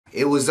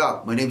Hey, what's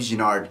up? My name is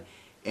Gennard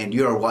and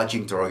you are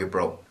watching Torogi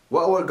Pro.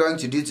 What we're going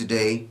to do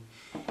today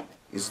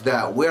is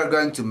that we are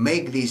going to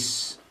make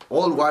this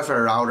old Wi-Fi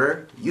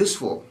router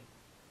useful.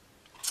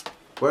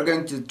 We're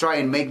going to try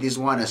and make this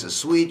one as a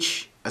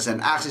switch, as an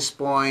access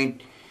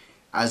point,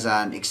 as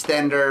an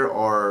extender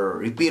or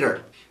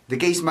repeater. The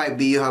case might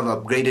be you have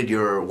upgraded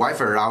your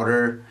Wi-Fi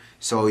router,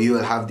 so you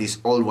will have this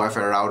old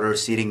Wi-Fi router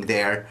sitting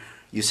there.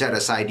 You set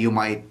aside, you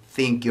might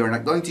think you're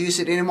not going to use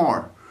it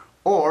anymore.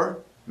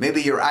 Or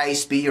maybe your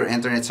ISP, your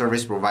internet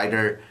service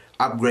provider,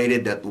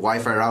 upgraded that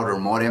Wi-Fi router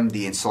modem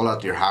they installed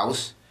at your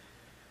house.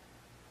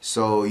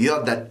 So you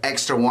have that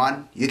extra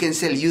one. You can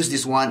still use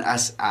this one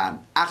as an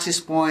access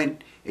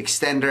point,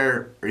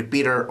 extender,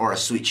 repeater, or a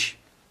switch.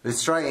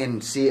 Let's try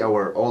and see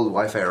our old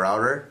Wi-Fi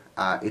router.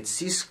 It's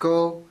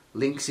Cisco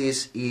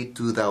Linksys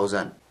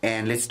E2000.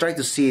 And let's try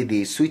to see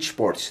the switch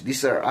ports.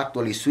 These are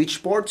actually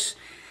switch ports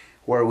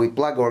where we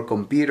plug our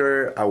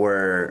computer,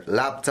 our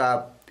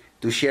laptop,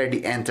 to share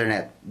the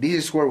internet. This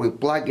is where we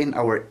plug in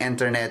our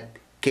internet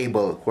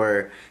cable,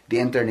 where the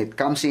internet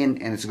comes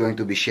in and it's going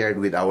to be shared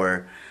with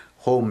our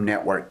home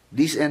network.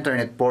 This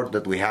internet port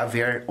that we have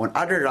here, on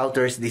other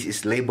routers this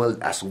is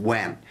labeled as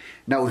WAN.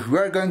 Now if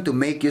we're going to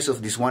make use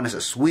of this one as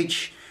a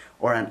switch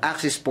or an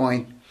access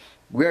point,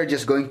 we're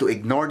just going to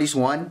ignore this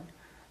one.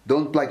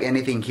 Don't plug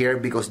anything here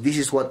because this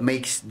is what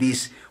makes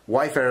this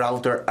Wi-Fi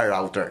router a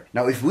router.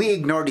 Now if we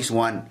ignore this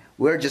one,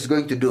 we're just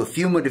going to do a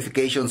few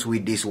modifications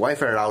with this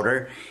Wi-Fi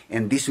router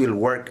and this will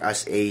work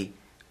as a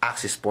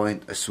access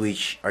point, a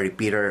switch, a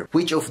repeater.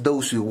 Which of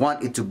those we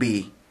want it to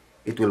be,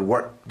 it will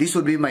work. This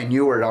would be my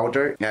newer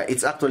router.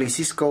 It's actually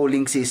Cisco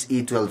Linksys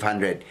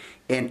E1200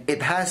 and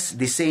it has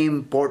the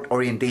same port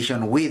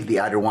orientation with the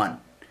other one.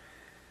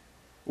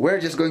 We're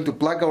just going to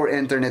plug our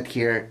internet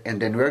here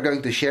and then we're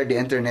going to share the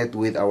internet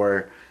with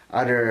our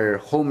other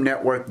home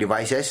network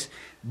devices,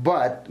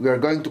 but we're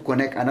going to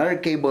connect another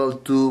cable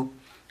to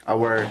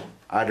our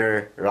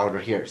other router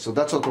here. So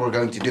that's what we're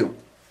going to do.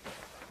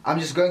 I'm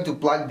just going to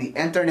plug the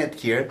internet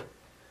here.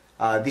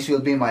 This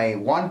will be my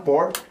one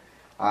port.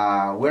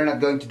 We're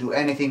not going to do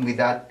anything with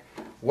that.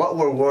 What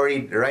we're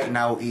worried right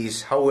now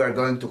is how we are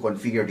going to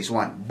configure this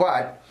one.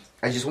 But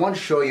I just want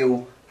to show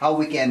you how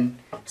we can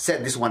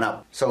set this one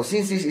up. So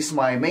since this is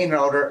my main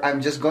router, I'm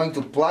just going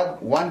to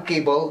plug one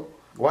cable,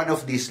 one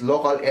of these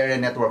local area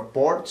network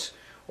ports,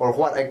 or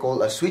what I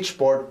call a switch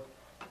port,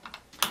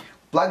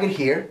 plug it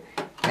here,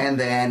 and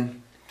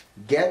then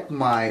get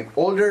my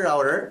older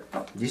router.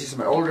 This is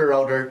my older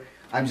router.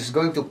 I'm just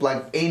going to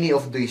plug any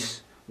of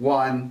these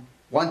one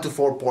to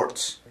four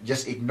ports.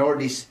 Just ignore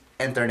this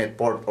internet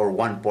port or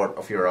one port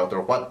of your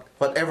router,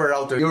 whatever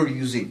router you're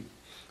using.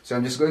 So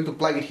I'm just going to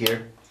plug it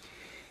here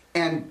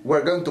and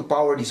we're going to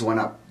power this one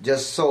up.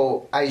 Just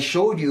so I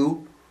showed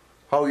you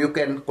how you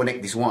can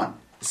connect this one.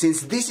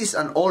 Since this is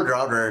an old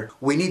router,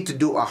 we need to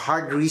do a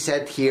hard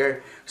reset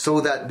here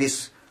so that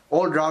this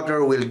old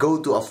router will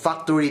go to a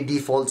factory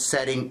default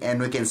setting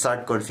and we can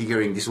start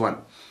configuring this one.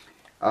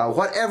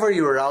 Whatever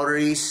your router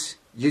is,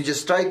 you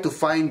just try to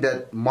find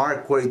that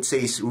mark where it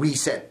says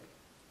reset.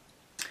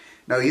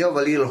 Now you have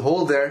a little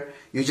hole there.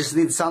 You just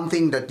need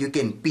something that you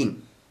can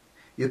pin.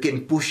 You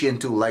can push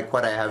into, like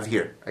what I have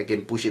here. I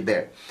can push it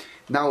there.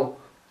 Now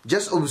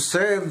just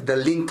observe the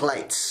link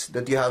lights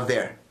that you have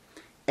there.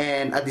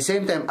 And at the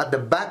same time, at the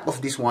back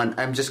of this one,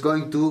 I'm just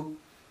going to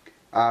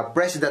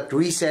press that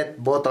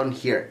reset button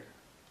here.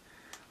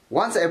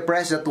 Once I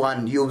press that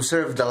one, you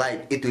observe the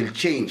light, it will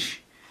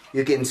change.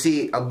 You can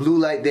see a blue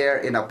light there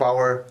and a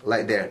power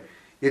light there.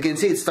 You can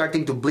see it's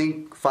starting to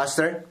blink fast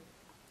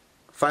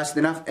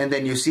enough, and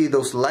then you see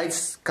those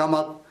lights come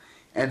up,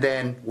 and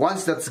then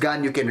once that's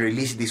gone, you can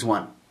release this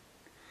one.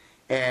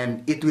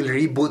 And it will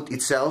reboot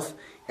itself,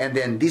 and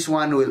then this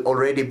one will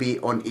already be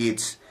on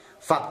its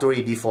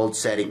factory default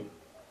setting.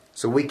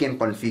 So we can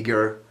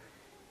configure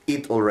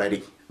it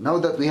already. Now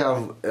that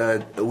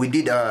we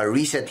did a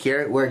reset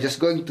here, we're just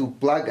going to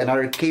plug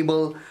another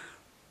cable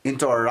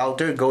into our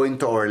router, go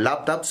into our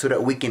laptop so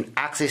that we can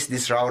access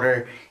this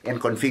router and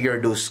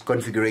configure those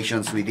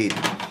configurations we did.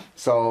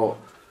 So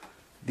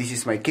this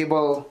is my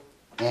cable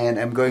and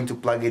I'm going to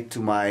plug it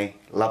to my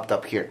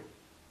laptop here.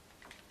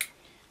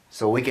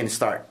 So we can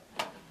start.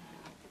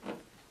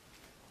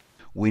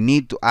 We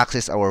need to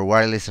access our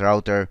wireless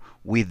router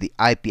with the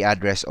IP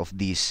address of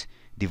this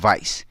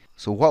device.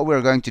 So what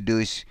we're going to do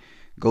is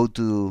go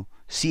to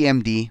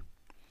CMD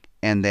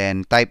and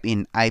then type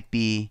in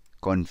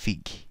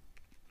ipconfig.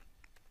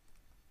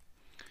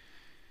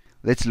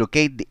 Let's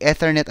locate the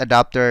Ethernet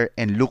adapter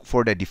and look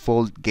for the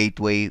default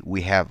gateway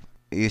we have.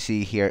 You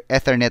see here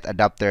Ethernet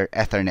adapter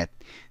Ethernet.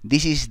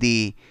 This is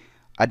the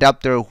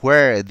adapter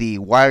where the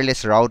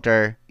wireless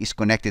router is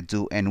connected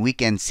to, and we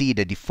can see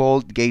the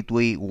default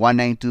gateway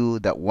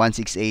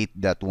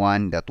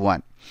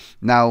 192.168.1.1.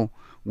 Now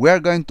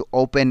we're going to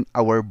open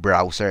our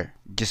browser.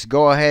 Just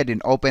go ahead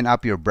and open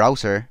up your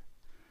browser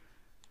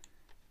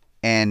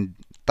and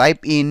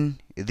type in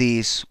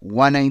this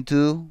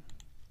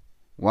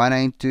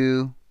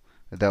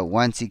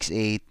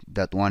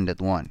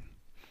 192.168.1.1.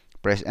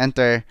 Press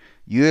enter.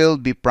 You will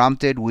be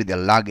prompted with a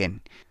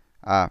login.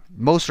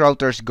 Most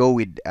routers go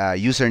with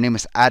username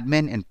as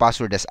admin and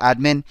password as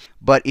admin,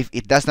 but if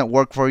it does not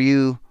work for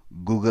you,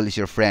 Google is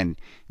your friend.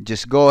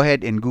 Just go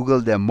ahead and Google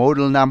the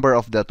model number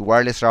of that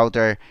wireless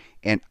router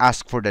and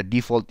ask for the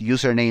default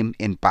username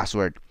and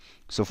password.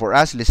 So for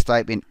us, let's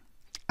type in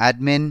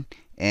admin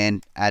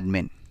and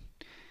admin.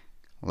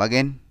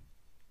 Login,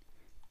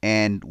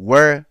 and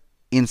we're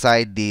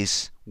inside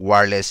this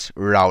wireless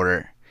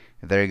router.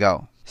 There you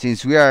go.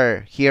 Since we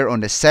are here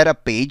on the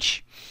setup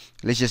page,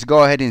 let's just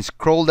go ahead and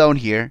scroll down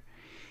here,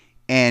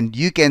 and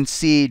you can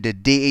see the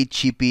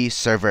DHCP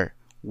server.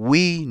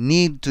 We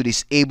need to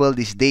disable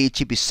this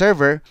DHCP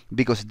server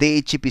because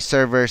DHCP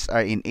servers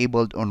are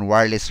enabled on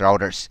wireless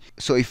routers.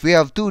 So if we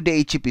have two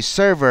DHCP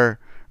server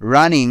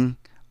running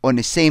on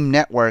the same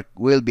network,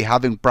 we'll be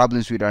having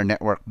problems with our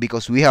network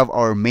because we have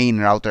our main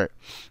router.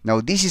 Now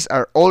this is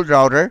our old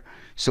router,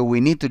 so we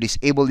need to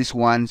disable this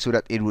one so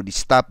that it would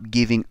stop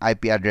giving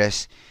IP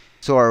address.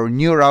 So our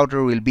new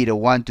router will be the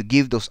one to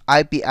give those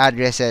IP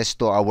addresses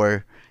to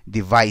our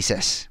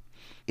devices.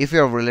 If you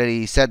have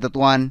already set that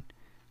one,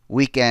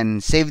 we can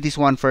save this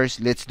one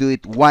first. Let's do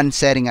it one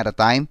setting at a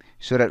time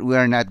so that we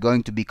are not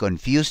going to be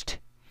confused.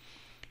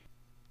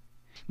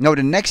 Now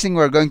the next thing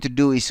we're going to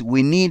do is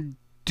we need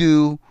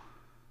to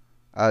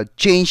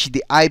change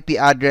the IP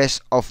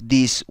address of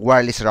this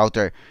wireless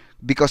router,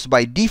 because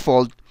by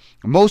default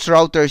most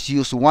routers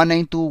use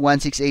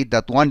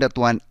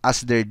 192.168.1.1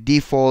 as their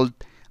default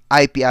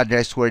IP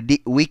address where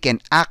we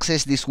can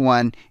access this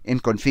one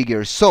and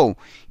configure. So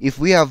if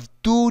we have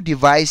two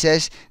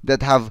devices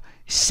that have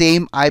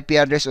same IP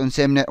address on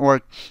same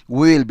network,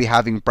 we will be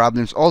having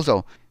problems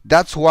also.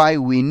 That's why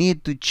we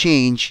need to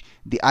change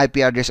the IP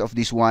address of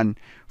this one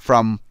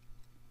from,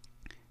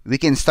 we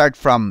can start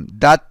from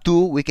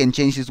 .2, we can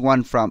change this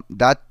one from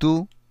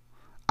 .2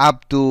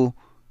 up to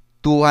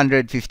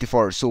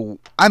 254. So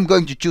I'm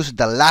going to choose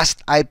the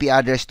last IP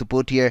address to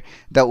put here.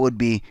 That would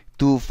be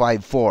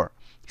 254,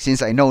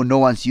 since I know no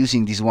one's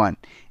using this one.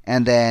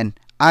 And then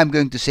I'm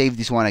going to save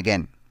this one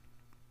again.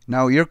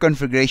 Now your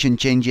configuration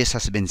changes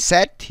has been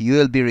set. You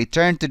will be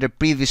returned to the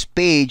previous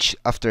page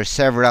after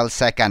several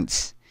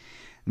seconds.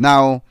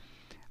 Now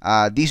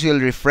this will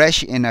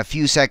refresh in a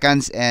few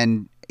seconds,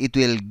 and it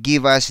will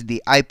give us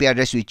the IP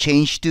address we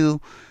changed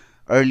to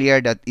earlier,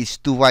 that is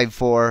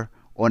 254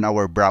 on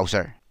our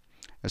browser.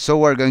 So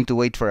we're going to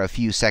wait for a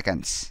few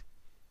seconds.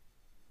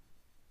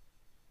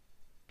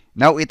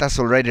 Now it has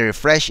already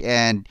refreshed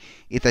and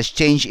it has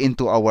changed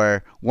into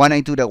our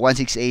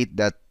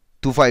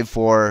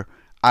 192.168.254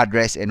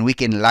 address, and we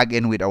can log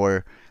in with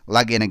our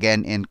login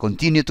again and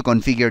continue to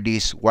configure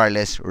this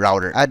wireless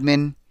router.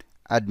 Admin.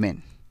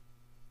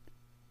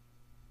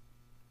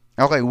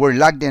 Okay, we're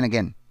logged in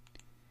again.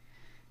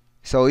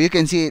 So you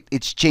can see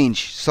it's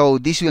changed. So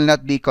this will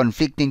not be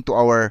conflicting to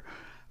our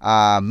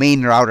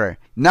main router.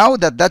 Now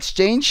that that's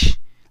changed,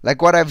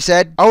 like what I've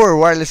said, our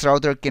wireless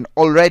router can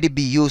already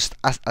be used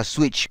as a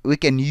switch. We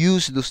can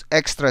use those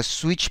extra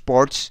switch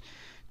ports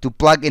to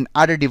plug in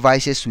other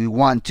devices we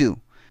want to.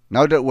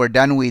 Now that we're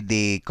done with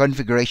the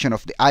configuration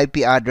of the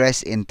IP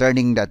address and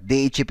turning that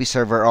DHCP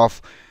server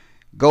off,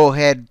 go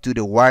ahead to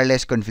the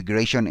wireless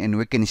configuration and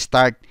we can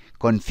start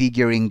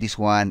configuring this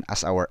one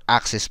as our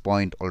access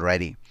point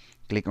already.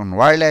 Click on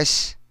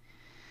wireless.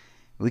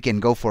 We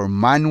can go for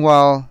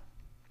manual,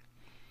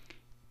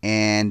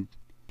 and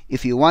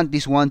if you want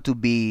this one to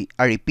be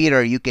a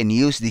repeater, you can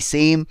use the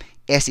same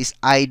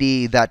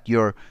SSID that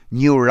your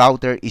new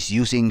router is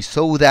using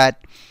so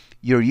that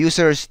your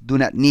users do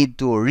not need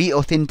to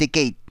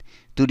re-authenticate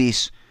to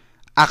this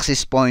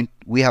access point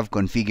we have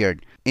configured.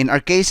 In our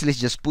case, let's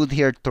just put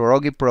here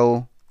Torogi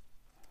Pro.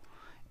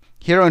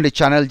 Here on the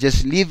channel,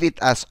 just leave it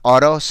as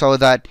auto so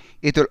that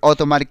it will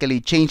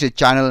automatically change the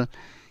channel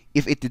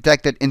if it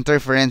detected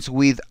interference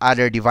with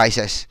other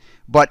devices.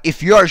 But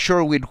if you are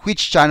sure with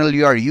which channel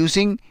you are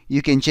using,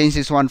 you can change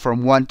this one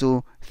from 1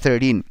 to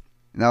 13.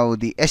 Now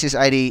the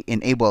SSID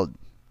enabled.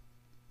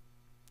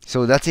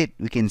 So that's it.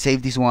 We can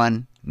save this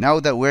one. Now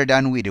that we're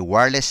done with the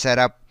wireless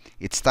setup,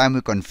 it's time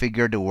we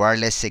configure the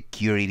wireless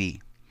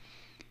security.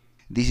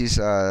 This is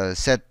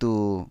set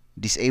to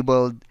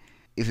disabled.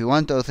 If we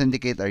want to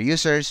authenticate our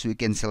users, we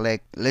can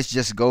select, let's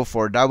just go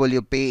for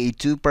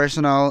WPA2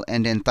 personal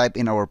and then type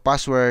in our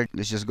password.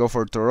 Let's just go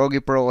for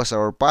Torogi Pro as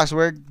our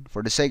password.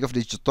 For the sake of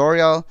this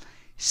tutorial,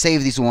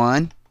 save this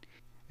one.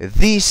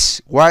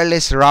 This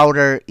wireless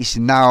router is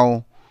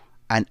now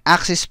an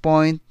access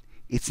point.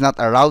 It's not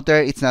a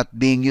router. It's not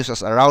being used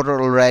as a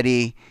router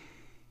already.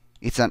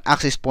 It's an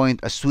access point,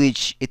 a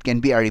switch. It can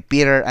be a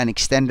repeater, an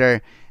extender,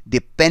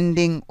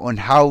 depending on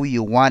how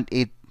you want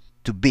it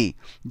to be.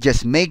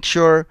 Just make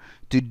sure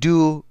to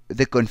do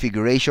the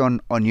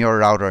configuration on your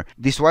router.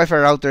 These Wi-Fi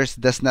routers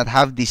does not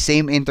have the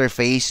same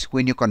interface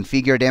when you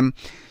configure them.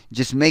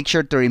 Just make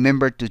sure to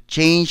remember to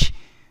change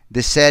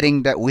the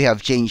setting that we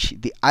have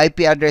changed. The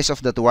IP address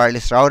of that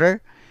wireless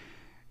router,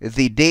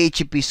 the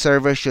DHCP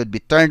server should be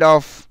turned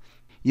off.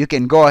 You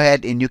can go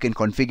ahead and you can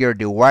configure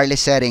the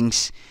wireless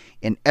settings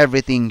and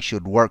everything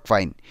should work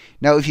fine.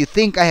 Now if you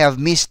think I have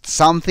missed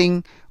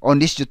something on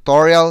this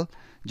tutorial,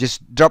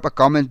 just drop a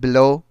comment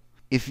below.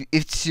 If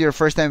it's your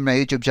first time on my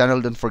YouTube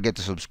channel, don't forget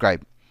to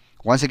subscribe.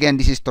 Once again,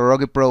 this is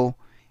Torogi Pro,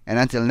 and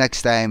until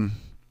next time,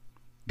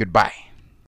 goodbye.